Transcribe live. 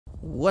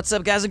What's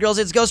up, guys and girls?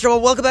 It's Ghost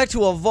Rebel. Welcome back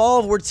to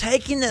Evolve. We're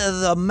taking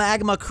the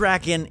Magma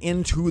Kraken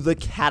into the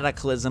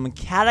Cataclysm.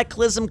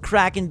 Cataclysm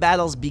Kraken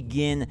battles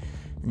begin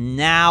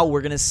now.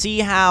 We're going to see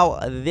how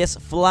this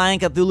Flying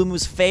Cthulhu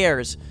Moose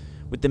fares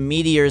with the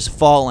meteors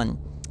falling,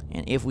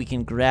 and if we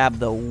can grab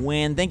the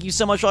win. Thank you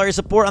so much for all your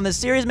support on this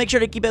series. Make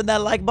sure to keep hitting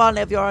that like button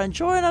if you are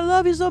enjoying. I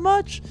love you so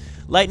much.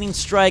 Lightning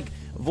Strike,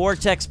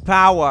 Vortex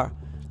Power,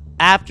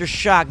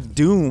 Aftershock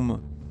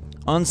Doom,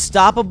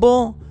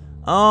 Unstoppable.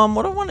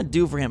 What do I want to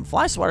do for him?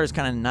 Fly Swatter is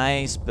kind of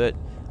nice, but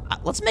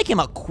let's make him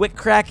a quick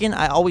Kraken.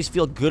 I always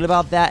feel good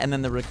about that, and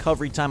then the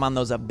recovery time on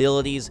those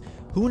abilities.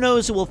 Who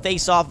knows who we'll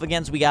face off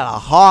against? We got a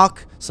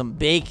Hawk, some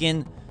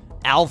Bacon,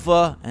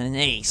 Alpha, and an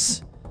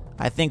Ace.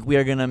 I think we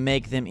are going to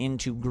make them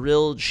into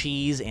grilled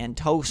cheese and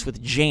toast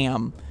with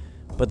jam,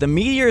 but the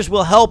meteors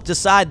will help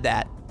decide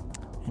that,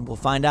 and we'll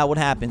find out what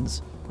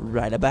happens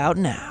right about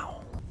now.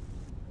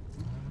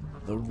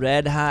 The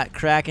red-hot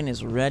Kraken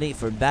is ready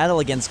for battle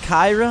against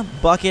Kyra,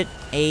 Bucket,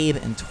 Abe,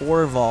 and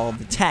Torvald,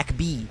 the TAC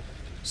B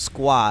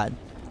squad.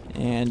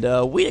 And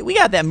we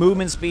got that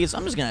movement speed, so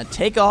I'm just going to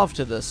take off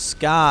to the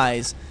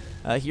skies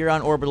here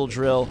on Orbital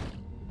Drill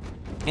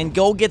and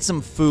go get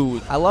some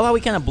food. I love how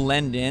we kind of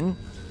blend in.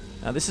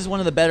 This is one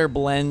of the better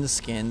blend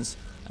skins.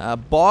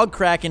 Bog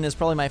Kraken is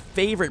probably my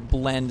favorite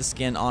blend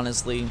skin,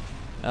 honestly,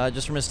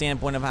 just from a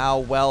standpoint of how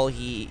well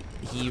he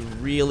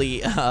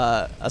really,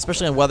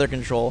 especially on weather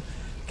control,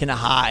 can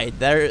hide.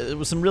 There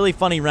was some really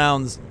funny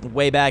rounds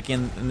way back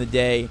in the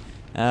day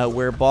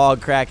where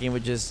Bog Kraken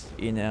would just,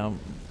 you know,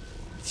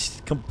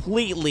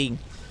 completely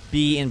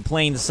be in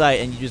plain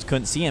sight and you just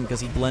couldn't see him because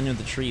he blended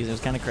with the trees. It was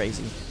kind of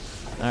crazy.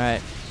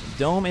 Alright,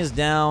 Dome is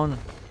down.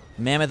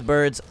 Mammoth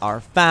Birds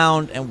are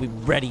found, and we're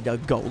ready to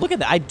go. Look at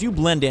that. I do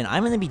blend in.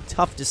 I'm going to be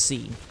tough to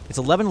see. It's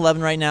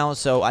 11-11 right now,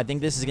 so I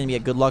think this is going to be a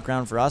good luck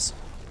round for us.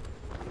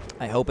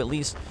 I hope, at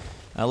least.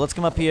 Let's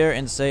come up here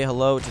and say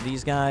hello to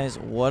these guys.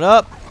 What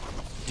up?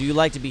 Do you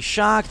like to be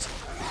shocked?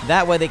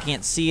 That way they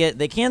can't see it.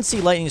 They can see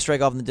Lightning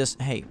Strike off in the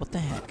distance. Hey, what the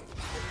heck?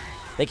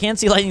 They can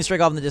see Lightning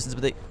Strike off in the distance,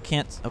 but they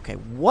can't. Okay,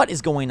 what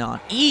is going on?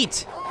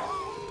 Eat!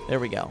 There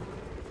we go.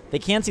 They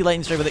can see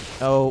Lightning Strike, but they...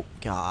 Oh,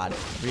 God.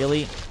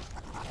 Really?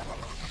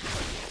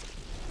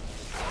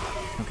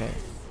 Okay.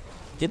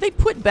 Did they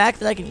put back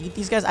that I can eat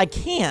these guys? I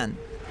can.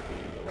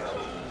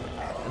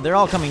 They're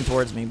all coming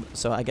towards me,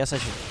 so I guess I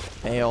should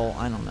fail.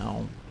 I don't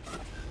know.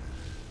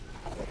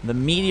 The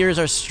meteors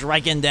are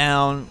striking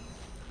down.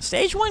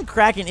 Stage 1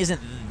 Kraken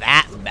isn't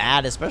that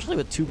bad, especially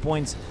with 2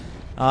 points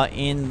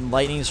in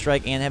Lightning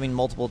Strike and having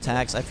multiple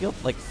attacks. I feel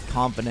like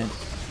confident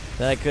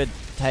that I could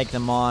take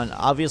them on.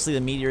 Obviously, the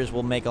meteors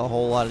will make a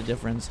whole lot of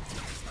difference.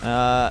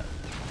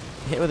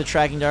 Hit with a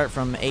tracking dart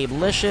from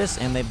Abe-licious,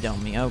 and they've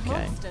domed me.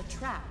 Okay.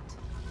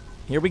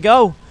 Here we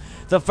go.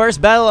 The first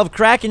battle of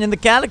Kraken in the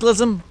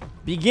Cataclysm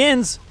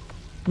begins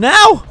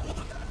now.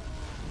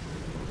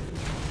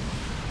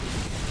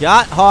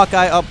 Got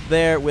Hawkeye up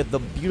there with the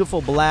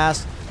beautiful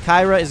blast.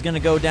 Kyra is going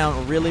to go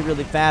down really,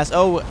 really fast.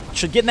 Oh,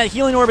 should get in that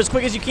healing orb as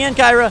quick as you can,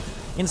 Kyra.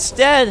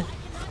 Instead,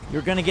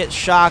 you're going to get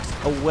shocked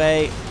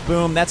away.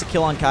 Boom, that's a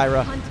kill on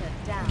Kyra.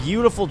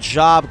 Beautiful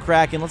job,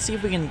 Kraken. Let's see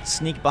if we can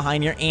sneak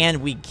behind here,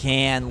 and we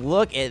can.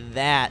 Look at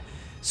that.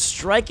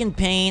 Strike and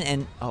pain,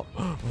 and... Oh,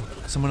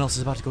 someone else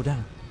is about to go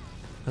down.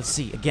 Let's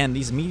see. Again,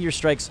 these meteor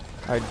strikes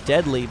are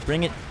deadly.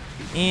 Bring it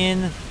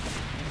in.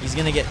 He's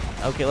going to get...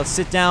 Okay, let's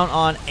sit down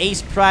on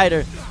Ace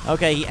Prider.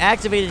 Okay, he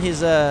activated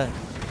his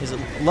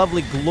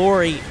lovely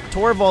glory.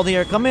 Torvald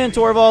here. Come in,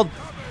 Torvald.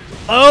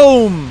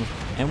 Boom!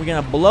 And we're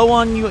going to blow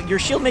on you. Your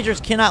shield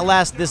matrix cannot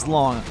last this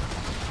long.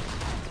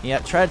 Yeah,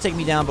 try to take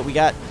me down, but we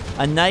got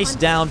a nice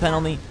down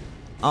penalty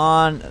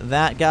on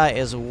that guy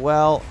as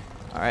well.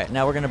 All right,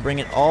 now we're going to bring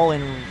it all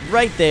in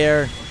right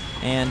there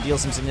and deal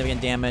some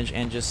significant damage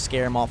and just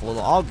scare him off a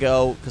little. I'll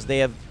go because they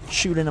have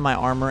chewed into my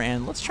armor,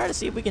 and let's try to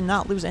see if we can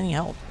not lose any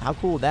health. How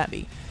cool would that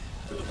be?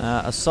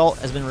 Assault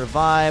has been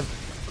revived.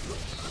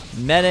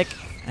 Medic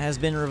has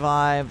been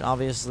revived,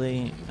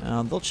 obviously.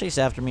 They'll chase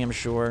after me, I'm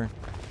sure.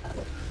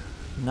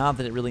 Not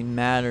that it really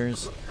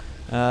matters.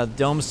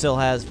 Dome still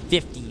has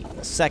 50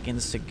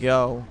 seconds to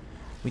go.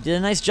 We did a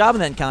nice job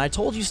in that encounter. I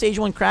told you Stage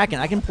 1 Kraken.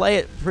 I can play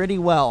it pretty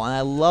well, and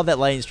I love that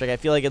Lightning Strike. I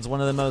feel like it's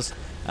one of the most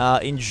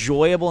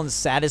enjoyable and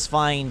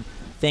satisfying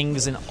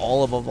things in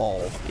all of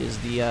Evolve is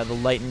the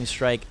Lightning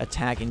Strike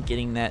attack and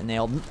getting that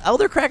nailed.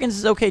 Other Krakens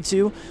is okay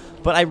too,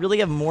 but I really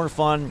have more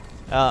fun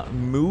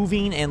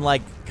moving and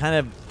like kind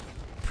of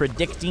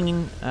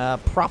predicting,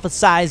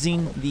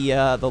 prophesizing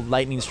the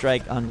Lightning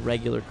Strike on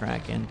regular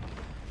Kraken.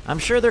 I'm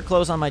sure they're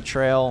close on my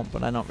trail,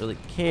 but I don't really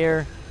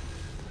care.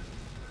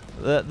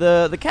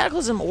 The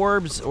Cataclysm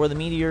orbs or the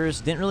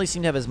meteors didn't really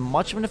seem to have as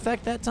much of an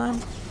effect that time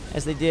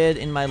as they did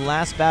in my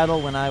last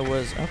battle when I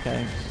was...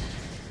 Okay.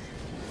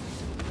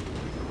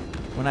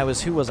 When I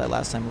was... Who was I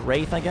last time?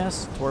 Wraith, I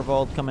guess?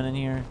 Torvald coming in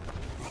here.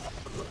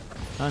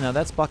 Oh, no,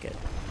 that's Bucket.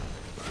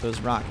 Those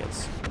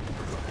rockets.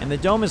 And the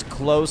dome is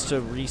close to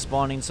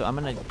respawning, so I'm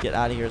going to get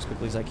out of here as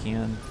quickly as I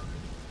can.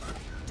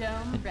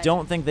 I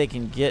don't think they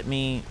can get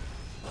me.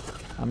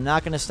 I'm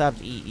not going to stop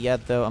to eat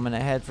yet, though. I'm going to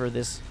head for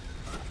this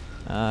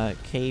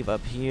Cave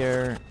up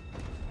here.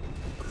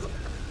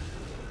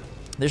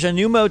 There's a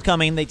new mode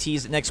coming. They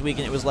teased it next week,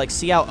 and it was like,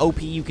 see how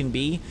OP you can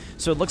be.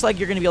 So it looks like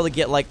you're going to be able to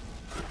get, like,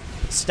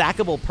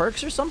 stackable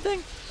perks or something,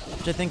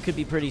 which I think could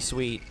be pretty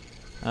sweet.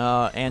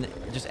 And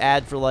just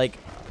add for, like,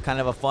 kind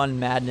of a fun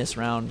madness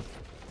round,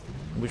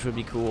 which would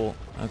be cool.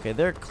 Okay,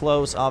 they're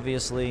close,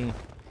 obviously.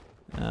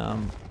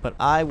 But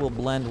I will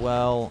blend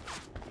well.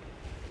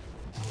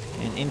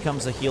 And in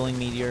comes a healing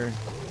meteor.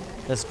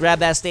 Let's grab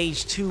that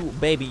stage 2,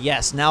 baby.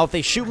 Yes. Now, if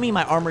they shoot me,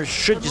 my armor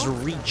should just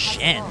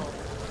regen.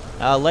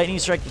 Lightning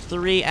strike to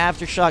 3,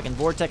 aftershock, and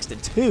vortex to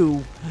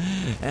 2.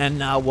 And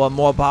now one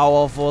more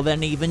powerful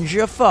than even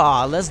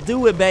Jafar. Let's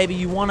do it, baby.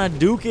 You want to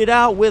duke it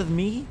out with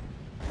me?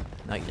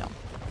 No, you don't.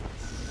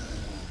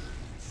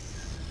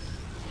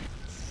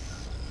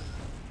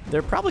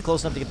 They're probably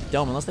close enough to get the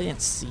dome, unless they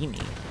didn't see me.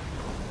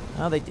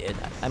 Oh, they did.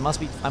 I must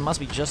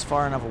be just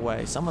far enough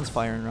away. Someone's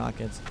firing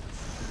rockets.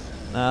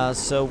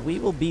 So we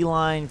will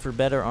beeline for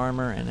better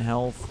armor and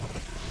health.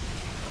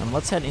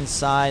 Let's head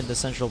inside the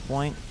central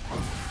point.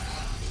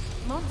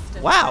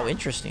 Wow,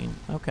 interesting.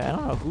 Okay, I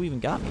don't know who even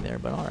got me there,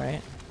 but all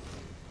right.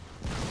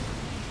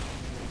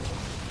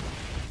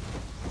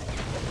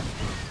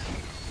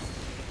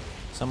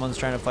 Someone's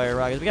trying to fire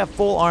rockets. We got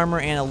full armor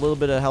and a little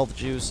bit of health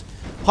juice.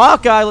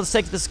 Hawkeye, let's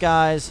take the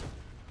skies.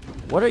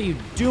 What are you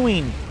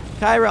doing?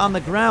 Kyra on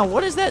the ground.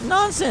 What is that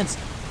nonsense?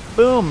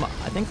 Boom.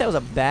 I think that was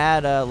a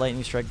bad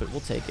lightning strike, but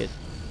we'll take it.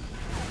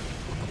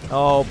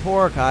 Oh,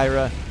 poor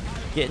Kyra.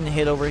 Getting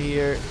hit over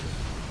here.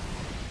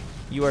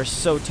 You are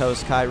so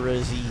toast,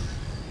 Kyrizy.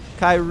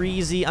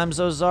 Kyrizy, I'm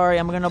so sorry.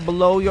 I'm going to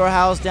blow your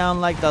house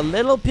down like the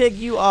little pig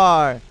you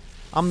are.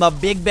 I'm the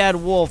big bad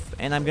wolf,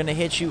 and I'm going to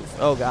hit you.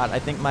 Oh, God. I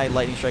think my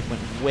lightning strike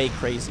went way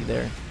crazy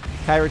there.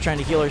 Kyra trying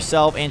to heal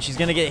herself, and she's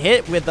going to get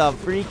hit with a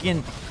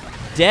freaking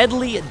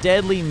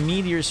deadly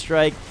meteor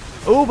strike.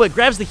 Oh, but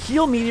grabs the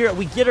heal meteor.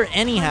 We get her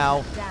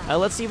anyhow.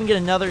 Let's see if we can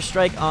get another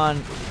strike on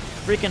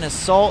freaking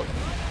Assault.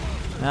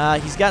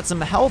 He's got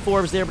some health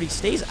orbs there, but he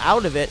stays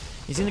out of it.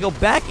 He's going to go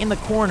back in the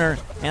corner,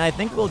 and I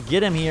think we'll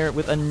get him here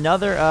with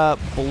another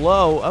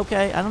blow.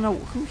 Okay, I don't know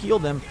who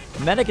healed him.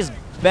 Medic is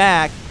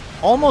back.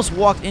 Almost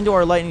walked into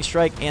our lightning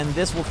strike, and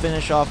this will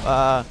finish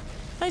off.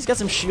 He's got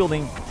some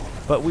shielding,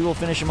 but we will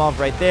finish him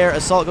off right there.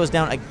 Assault goes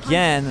down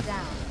again.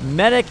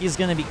 Medic is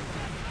going to be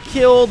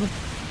killed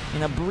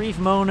in a brief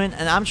moment,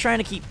 and I'm trying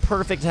to keep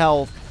perfect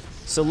health.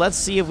 So let's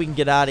see if we can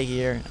get out of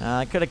here.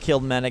 I could have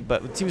killed Medic,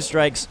 but with 2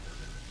 strikes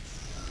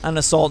on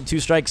Assault,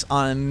 2 strikes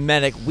on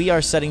Medic, we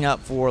are setting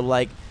up for,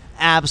 like,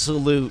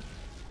 absolute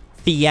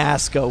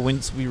fiasco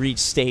once we reach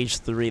stage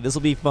 3. This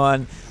will be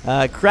fun.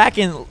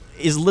 Kraken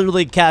is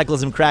literally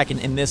Cataclysm Kraken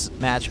in this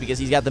match because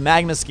he's got the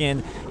magma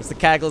skin. It's the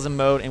Cataclysm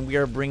mode, and we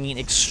are bringing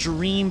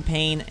extreme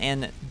pain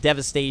and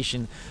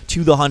devastation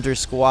to the Hunter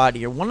squad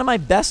here. One of my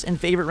best and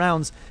favorite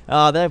rounds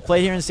that I've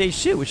played here in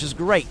stage 2, which is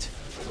great.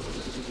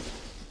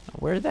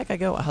 Where did that guy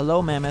go?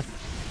 Hello,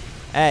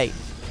 Mammoth. Hey,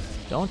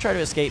 don't try to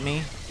escape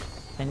me.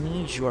 I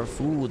need your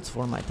foods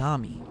for my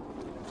tummy.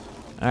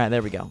 All right,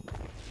 there we go.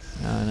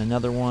 And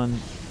another one.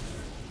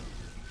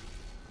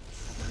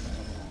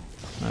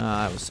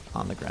 I was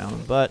on the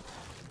ground, but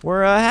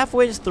we're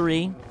halfway to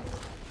 3,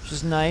 which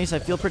is nice. I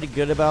feel pretty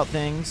good about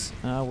things.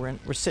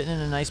 We're sitting in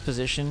a nice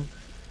position.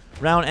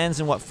 Round ends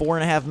in, what,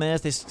 4.5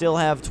 minutes? They still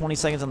have 20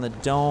 seconds on the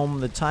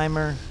dome. The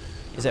timer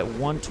is at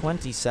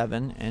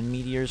 1:27, and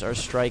meteors are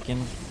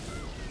striking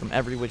from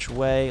every which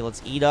way.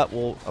 Let's eat up.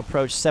 We'll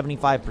approach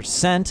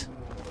 75%.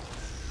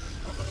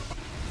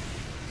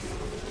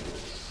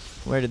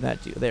 Where did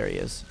that do? There he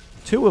is.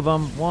 2 of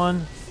them.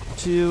 1,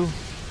 2,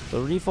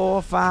 3,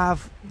 4,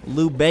 5.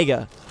 Lou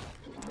Bega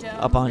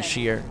up on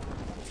sheer.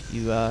 If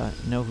you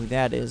know who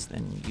that is,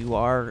 then you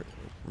are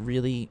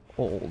really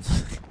old.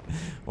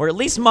 Or at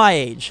least my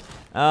age.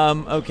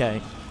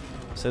 Okay.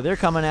 So they're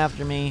coming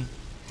after me.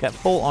 Got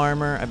full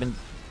armor. I've been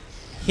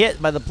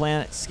hit by the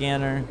planet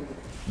scanner.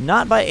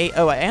 Not by A.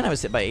 Oh, and I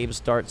was hit by Abe's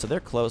start, so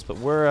they're close, but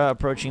we're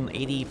approaching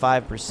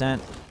 85%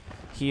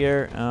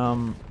 here.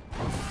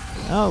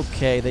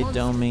 Okay, they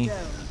dome me.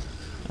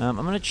 I'm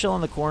going to chill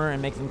in the corner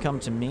and make them come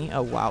to me.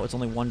 Oh, wow, it's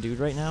only 1 dude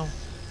right now.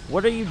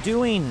 What are you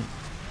doing?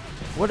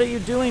 What are you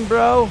doing,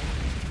 bro?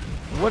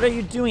 What are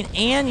you doing?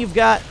 And you've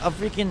got a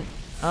freaking...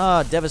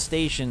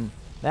 devastation.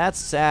 That's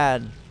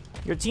sad.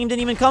 Your team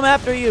didn't even come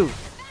after you.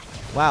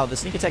 Wow, the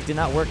sneak attack did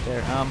not work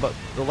there. But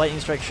the lightning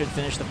strike should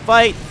finish the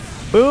fight.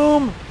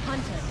 Boom!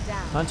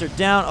 Hunter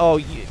down.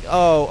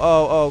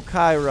 Oh,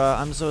 Kyra.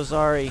 I'm so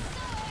sorry.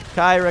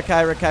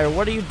 Kyra.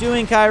 What are you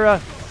doing,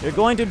 Kyra? You're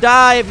going to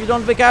die if you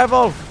don't be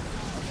careful.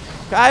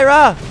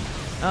 Kyra!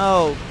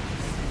 Oh,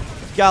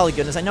 golly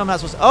goodness. I know I'm not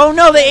supposed to... Oh,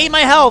 no, they ate my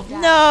health.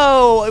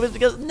 No! It was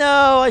because...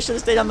 No, I should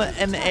have stayed in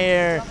the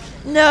air.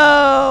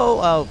 No!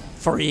 Oh,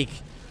 freak.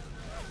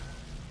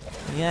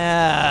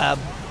 Yeah,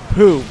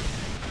 poop.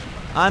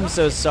 I'm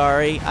so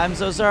sorry. I'm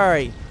so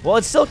sorry. Well,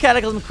 it's still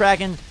Cataclysm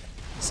Kraken.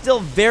 Still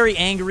very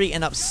angry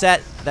and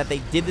upset that they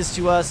did this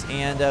to us,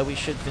 and we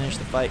should finish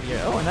the fight here.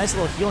 Oh, a nice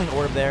little healing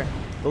orb there.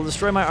 They'll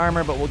destroy my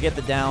armor, but we'll get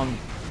the down.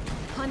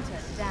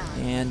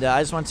 And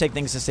I just want to take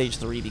things to stage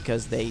 3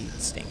 because they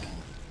stink.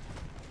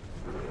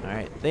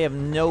 Alright, they have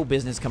no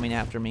business coming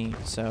after me,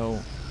 so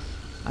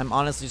I'm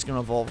honestly just going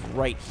to evolve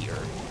right here.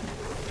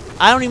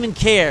 I don't even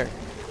care.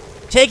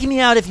 Take me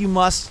out if you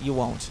must, you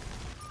won't.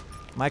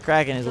 My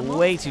Kraken is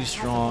way too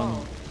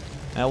strong.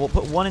 We'll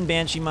put 1 in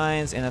Banshee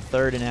Mines and a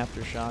 3rd in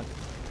Aftershock.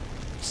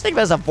 Just think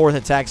about as a 4th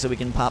attack so we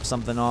can pop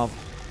something off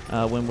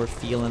when we're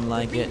feeling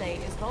like it.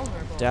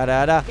 Da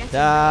da da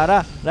da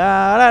da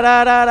da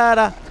da da da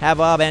da. Have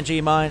a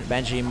Banshee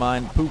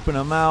Mine, pooping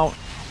them out.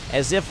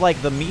 As if like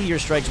the meteor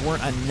strikes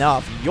weren't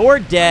enough. You're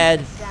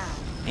dead.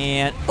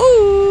 And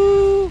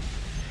ooh,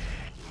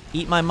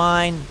 eat my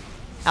mine,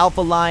 Alpha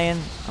Lion.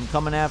 I'm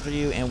coming after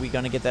you, and we're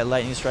gonna get that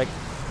lightning strike.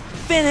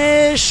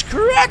 Finish,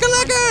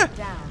 Kraken-licker.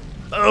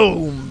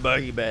 Boom,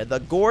 baby. The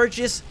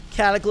gorgeous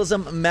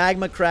Cataclysm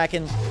Magma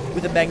Kraken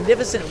with a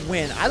magnificent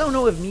win. I don't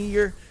know if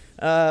Meteor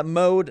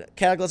mode,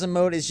 Cataclysm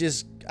mode, is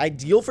just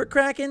ideal for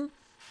Kraken,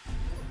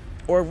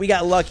 or if we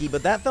got lucky,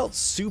 but that felt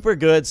super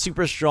good,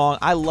 super strong.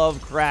 I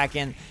love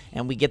Kraken,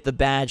 and we get the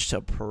badge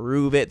to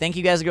prove it. Thank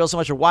you guys and girls so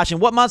much for watching.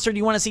 What monster do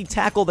you want to see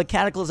tackle the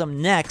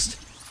Cataclysm next?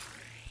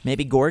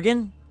 Maybe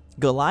Gorgon?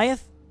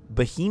 Goliath?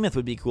 Behemoth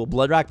would be cool.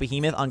 Bloodrock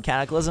Behemoth on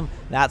Cataclysm.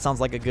 That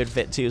sounds like a good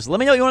fit too. So let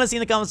me know what you want to see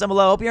in the comments down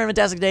below. Hope you're having a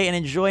fantastic day and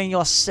enjoying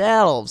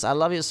yourselves. I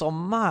love you so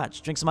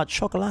much. Drink some hot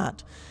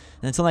chocolate.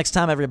 And until next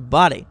time,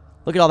 everybody,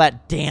 look at all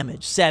that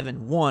damage.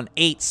 7, 1,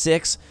 8,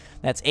 6.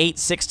 That's 8,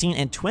 16,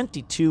 and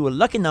 22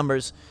 lucky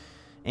numbers.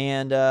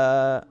 And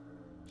I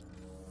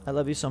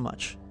love you so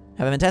much.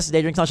 Have a fantastic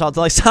day. Drink some hot chocolate.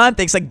 Until next time,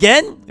 thanks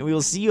again. And we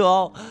will see you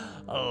all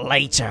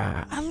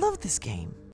later. I love this game.